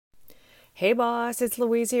Hey boss, it's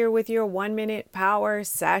Louise here with your 1 minute power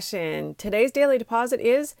session. Today's daily deposit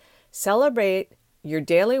is celebrate your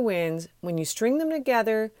daily wins. When you string them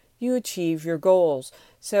together, you achieve your goals.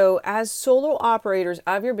 So, as solo operators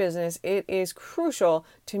of your business, it is crucial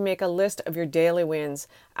to make a list of your daily wins.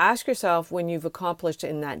 Ask yourself when you've accomplished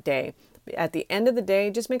in that day. At the end of the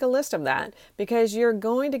day, just make a list of that because you're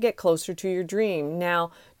going to get closer to your dream.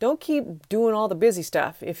 Now, don't keep doing all the busy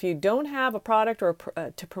stuff. If you don't have a product or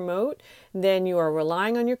to promote, then you are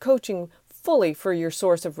relying on your coaching fully for your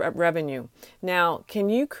source of revenue. Now, can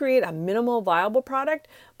you create a minimal viable product?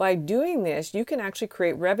 By doing this, you can actually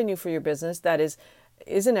create revenue for your business that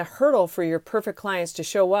isn't a hurdle for your perfect clients to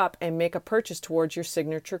show up and make a purchase towards your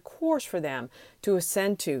signature course for them to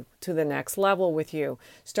ascend to the next level with you.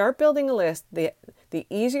 Start building a list. The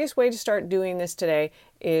easiest way to start doing this today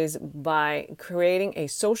is by creating a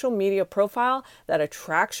social media profile that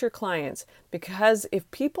attracts your clients, because if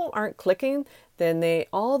people aren't clicking, then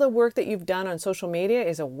all the work that you've done on social media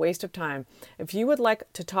is a waste of time. If you would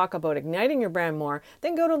like to talk about igniting your brand more,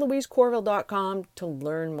 then go to louisecorville.com to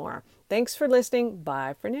learn more. Thanks for listening.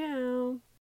 Bye for now.